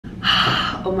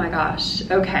Oh my gosh.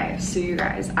 Okay, so you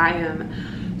guys, I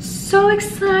am so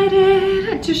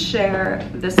excited to share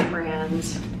this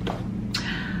brand.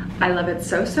 I love it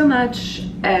so, so much.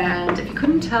 And if you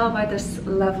couldn't tell by this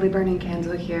lovely burning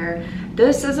candle here,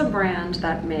 this is a brand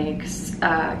that makes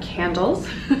candles,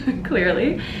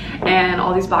 clearly. And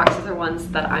all these boxes are ones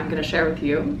that I'm gonna share with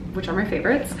you, which are my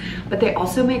favorites. But they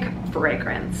also make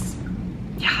fragrance.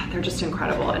 Yeah, they're just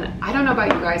incredible. And I don't know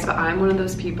about you guys, but I'm one of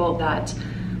those people that,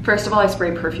 first of all, I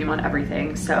spray perfume on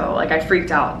everything. So like I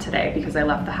freaked out today because I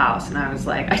left the house and I was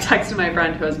like, I texted my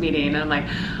friend who I was meeting and I'm like,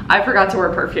 I forgot to wear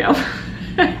perfume.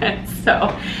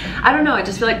 So I don't know, I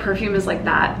just feel like perfume is like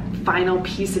that final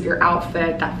piece of your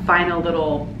outfit, that final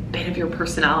little bit of your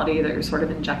personality that you're sort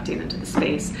of injecting into the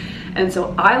space. And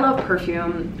so I love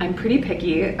perfume. I'm pretty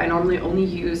picky. I normally only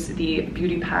use the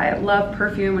Beauty Pie Love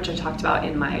perfume, which I talked about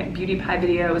in my Beauty Pie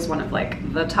video, is one of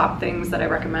like the top things that I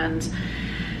recommend.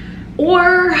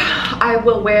 Or I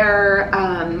will wear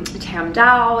Tam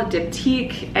Dao,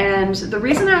 Diptique, and the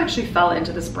reason I actually fell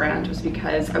into this brand was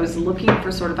because I was looking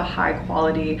for sort of a high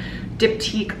quality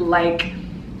Diptique-like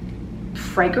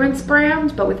fragrance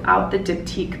brand, but without the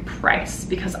Diptique price,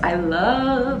 because I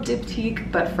love Diptique,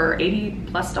 but for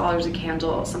 $80+ a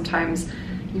candle, sometimes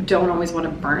you don't always want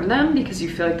to burn them because you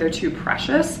feel like they're too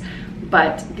precious.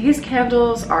 But these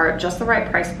candles are just the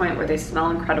right price point where they smell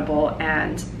incredible,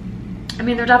 and I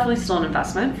mean, they're definitely still an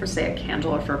investment for, say, a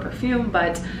candle or for a perfume,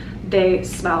 but they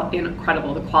smell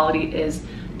incredible. The quality is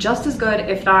just as good,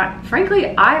 if not,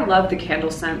 frankly, I love the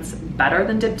candle scents better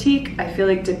than Diptique. I feel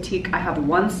like Diptique, I have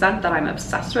one scent that I'm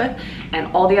obsessed with, and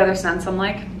all the other scents, I'm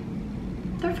like,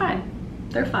 they're fine.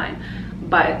 They're fine.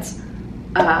 But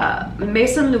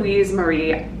Maison Louis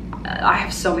Marie, I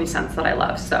have so many scents that I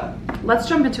love. So let's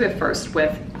jump into it first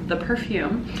with the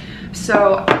perfume.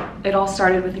 So it all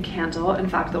started with a candle. In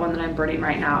fact, the one that I'm burning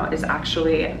right now is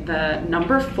actually the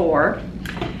number 4.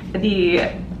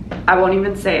 I won't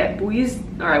even say it, Bouise,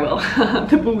 or I will,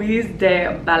 the Bouise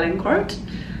de Balincourt.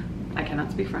 I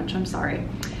cannot speak French, I'm sorry.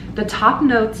 The top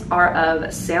notes are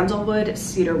of sandalwood,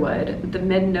 cedarwood. The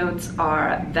mid notes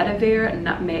are vetiver,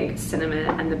 nutmeg,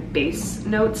 cinnamon, and the base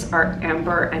notes are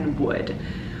amber and wood.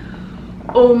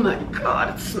 Oh my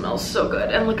God, it smells so good.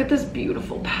 And look at this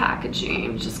beautiful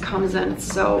packaging. It just comes in, it's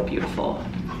so beautiful.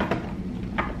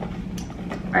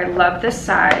 I love this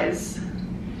size.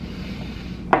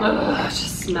 Ugh, it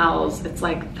just smells, it's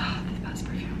like the best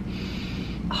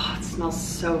perfume. Oh, it smells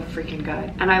so freaking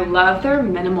good. And I love their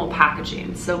minimal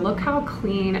packaging. So look how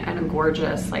clean and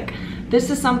gorgeous. Like, this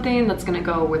is something that's gonna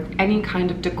go with any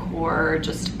kind of decor,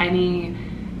 just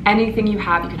anything you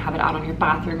have. You can have it out on your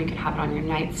bathroom, you can have it on your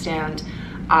nightstand.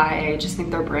 I just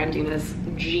think their branding is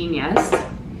genius.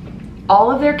 All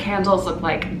of their candles look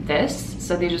like this.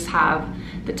 So they just have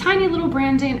the tiny little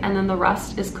branding and then the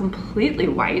rest is completely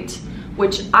white,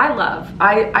 which I love.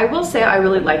 I will say I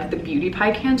really like the Beauty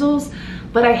Pie candles,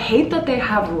 but I hate that they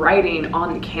have writing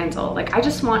on the candle. Like, I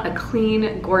just want a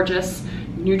clean, gorgeous,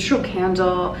 neutral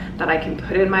candle that I can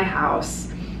put in my house.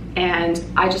 And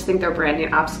I just think their branding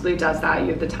absolutely does that.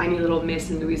 You have the tiny little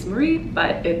Maison Louis Marie,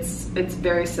 but it's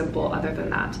very simple other than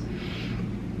that.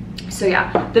 So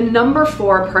yeah, the number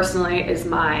 4 personally is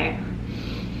my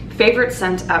favorite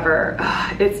scent ever.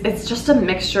 It's just a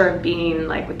mixture of being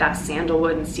like with that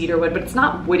sandalwood and cedarwood, but it's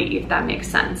not woody, if that makes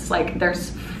sense. Like, there's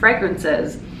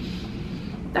fragrances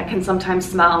that can sometimes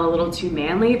smell a little too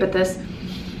manly, but this,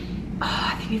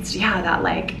 I think it's, yeah, that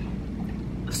like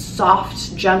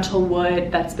soft, gentle wood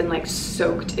that's been like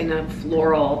soaked in a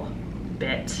floral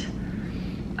bit.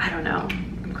 I don't know.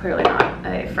 I'm clearly not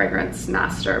a fragrance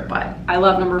master, but I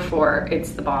love number 4.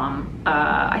 It's the bomb.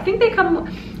 I think they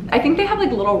have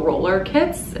like little roller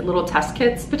kits, little test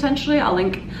kits potentially. I'll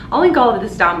link all of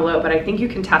this down below, but I think you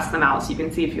can test them out so you can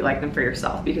see if you like them for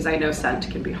yourself, because I know scent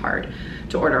can be hard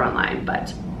to order online.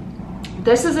 But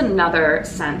this is another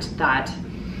scent that,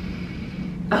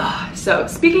 so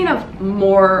speaking of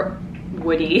more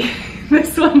woody,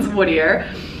 this one's woodier,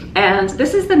 and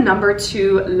this is the number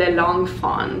 2 Le Langue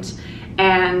Fond,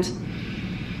 and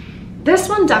this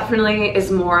one definitely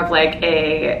is more of like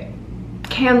a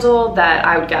candle that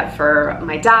I would get for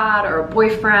my dad or a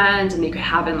boyfriend, and you could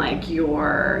have in like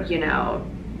your, you know,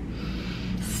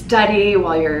 study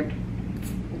while you're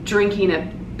drinking a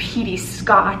peaty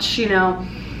scotch, you know.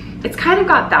 It's kind of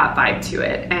got that vibe to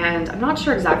it, and I'm not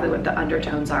sure exactly what the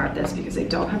undertones are of this because I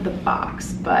don't have the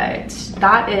box, but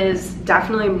that is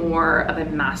definitely more of a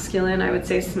masculine, I would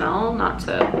say, smell, not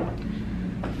to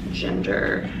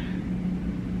gender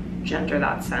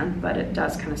that scent, but it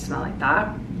does kind of smell like that.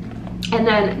 And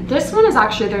then this one is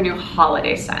actually their new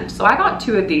holiday scent. So I got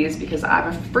 2 of these because I'm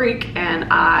a freak and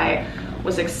I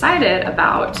was excited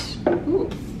about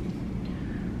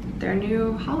their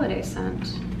new holiday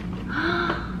scent.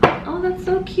 Oh, that's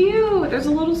so cute. There's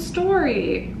a little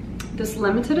story. This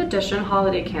limited edition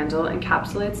holiday candle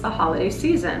encapsulates the holiday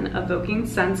season, evoking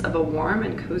sense of a warm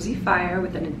and cozy fire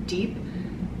within a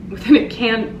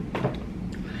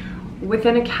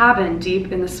cabin deep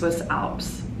in the Swiss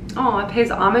Alps. Oh, it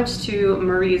pays homage to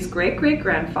Marie's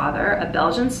great-great-grandfather, a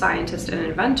Belgian scientist and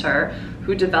inventor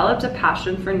who developed a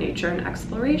passion for nature and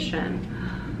exploration.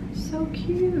 So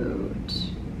cute.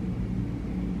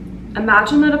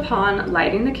 Imagine that upon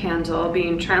lighting the candle,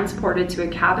 being transported to a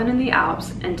cabin in the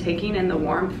Alps and taking in the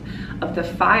warmth of the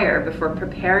fire before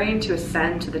preparing to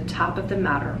ascend to the top of the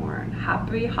Matterhorn.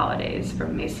 Happy holidays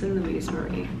from Maison Louis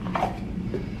Marie.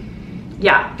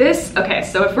 Yeah, okay,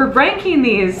 so if we're ranking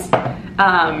these,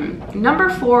 number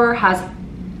 4 has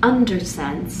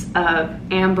underscents of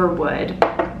amber wood.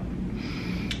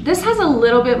 This has a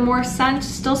little bit more scent,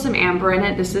 still some amber in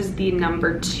it. This is the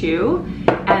number 2.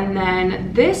 And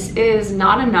then this is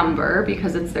not a number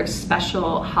because it's their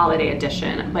special holiday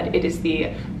edition, but it is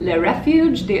the Le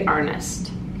Refuge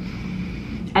d'Ernest.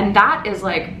 And that is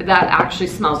like, that actually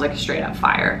smells like a straight up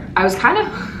fire. I was kind of,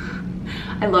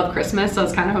 I love Christmas, so I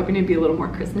was kind of hoping it'd be a little more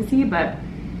Christmassy, but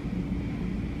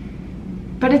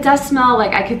it does smell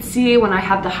like, I could see when I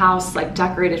had the house like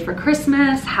decorated for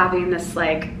Christmas, having this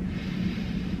like,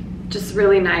 just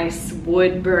really nice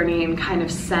wood burning kind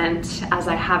of scent as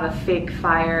I have a fake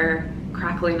fire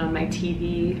crackling on my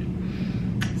TV.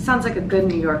 Sounds like a good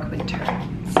New York winter.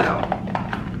 So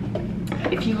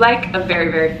if you like a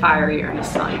very, very fiery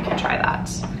earnest smell, you can try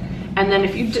that. And then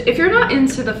if you're not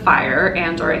into the fire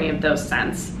and or any of those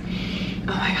scents, oh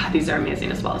my God, these are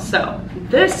amazing as well. So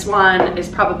this one is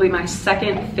probably my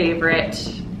second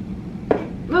favorite.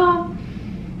 Well,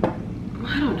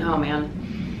 I don't know, man.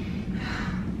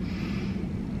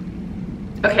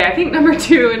 Okay, I think number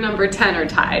 2 and number 10 are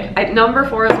tied. Number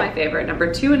 4 is my favorite.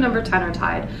 Number 2 and number 10 are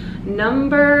tied.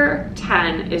 Number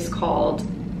 10 is called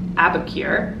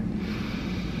Abacure.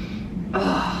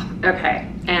 Oh, okay.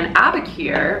 And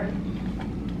Abacure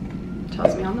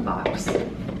tells me on the box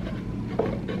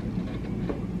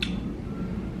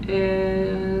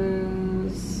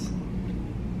is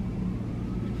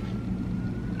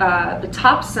the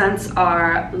top scents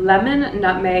are lemon,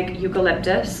 nutmeg,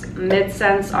 eucalyptus. Mid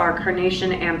scents are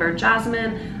carnation, amber,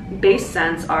 jasmine. Base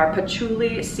scents are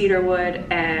patchouli, cedarwood,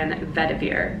 and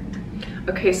vetiver.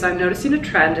 Okay, so I'm noticing a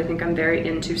trend. I think I'm very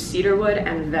into cedarwood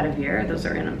and vetiver. Those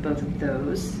are in both of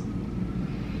those.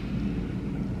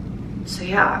 So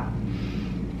yeah,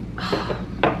 oh,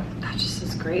 that just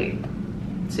is great.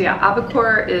 So yeah,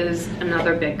 Abacure is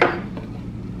another big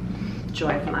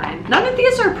joy of mine. None of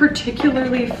these are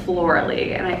particularly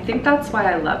florally, and I think that's why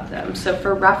I love them. So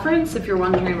for reference, if you're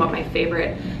wondering what my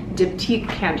favorite Diptique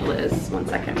candle is, one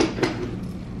second.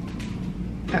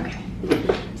 Okay,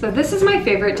 so this is my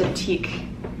favorite Diptique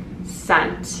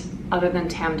scent other than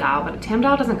Tam Dao, but Tam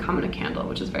Dao doesn't come in a candle,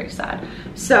 which is very sad.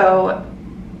 So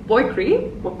Bois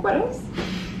Cri,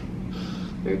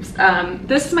 oops,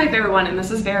 this is my favorite one, and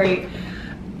this is very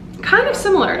kind of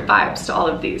similar vibes to all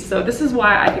of these. So this is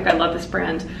why I think I love this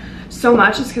brand so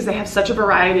much, is because they have such a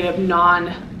variety of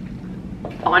non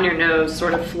on your nose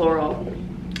sort of floral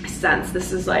scents.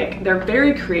 This is like, they're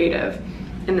very creative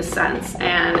in the scents,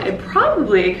 and it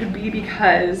probably could be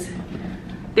because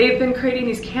they've been creating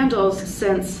these candles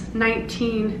since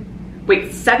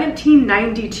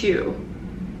 1792.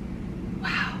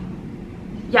 Wow.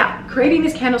 Yeah, creating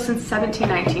these candles since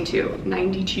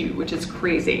 1792, which is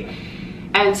crazy.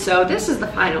 And so this is the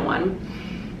final one.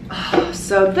 Oh,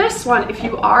 so this one, if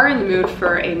you are in the mood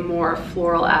for a more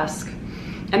floral-esque,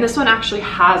 and this one actually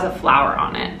has a flower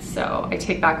on it, so I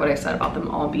take back what I said about them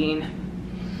all being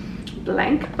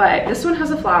blank, but this one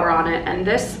has a flower on it, and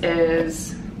this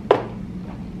is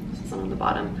on the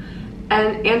bottom,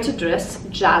 and Antidris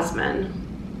Jasmine.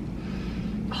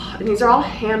 Oh, and these are all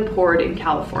hand poured in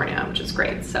California, which is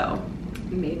great. So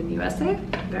made in the USA,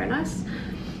 very nice.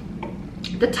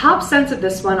 The top scents of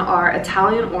this one are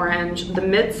Italian orange, the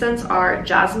mid scents are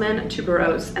jasmine,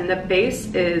 tuberose, and the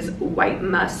base is white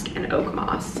musk and oak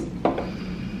moss.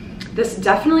 This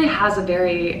definitely has a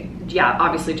very, yeah,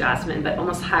 obviously jasmine, but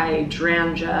almost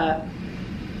hydrangea,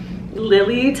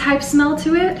 lily type smell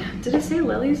to it. Did it say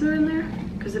lilies are in there?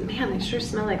 Because man, they sure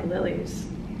smell like lilies.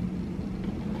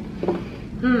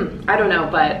 I don't know,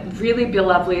 but really be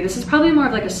lovely. This is probably more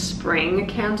of like a spring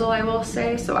candle, I will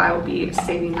say, so I will be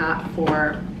saving that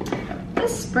for the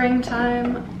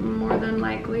springtime more than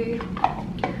likely.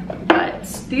 But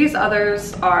these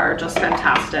others are just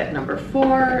fantastic. Number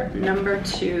 4, number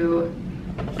 2,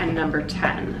 and number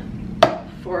 10.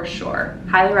 for sure.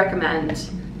 Highly recommend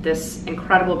this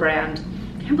incredible brand.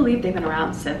 I can't believe they've been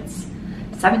around since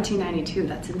 1792.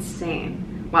 That's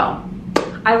insane. Well,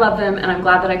 I love them and I'm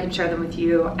glad that I could share them with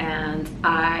you, and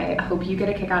I hope you get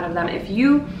a kick out of them. If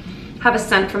you have a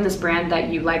scent from this brand that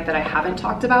you like that I haven't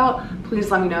talked about, please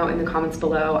let me know in the comments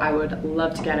below. I would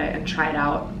love to get it and try it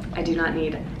out. I do not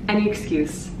need any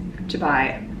excuse to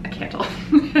buy a candle.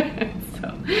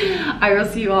 So I will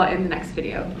see you all in the next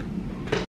video.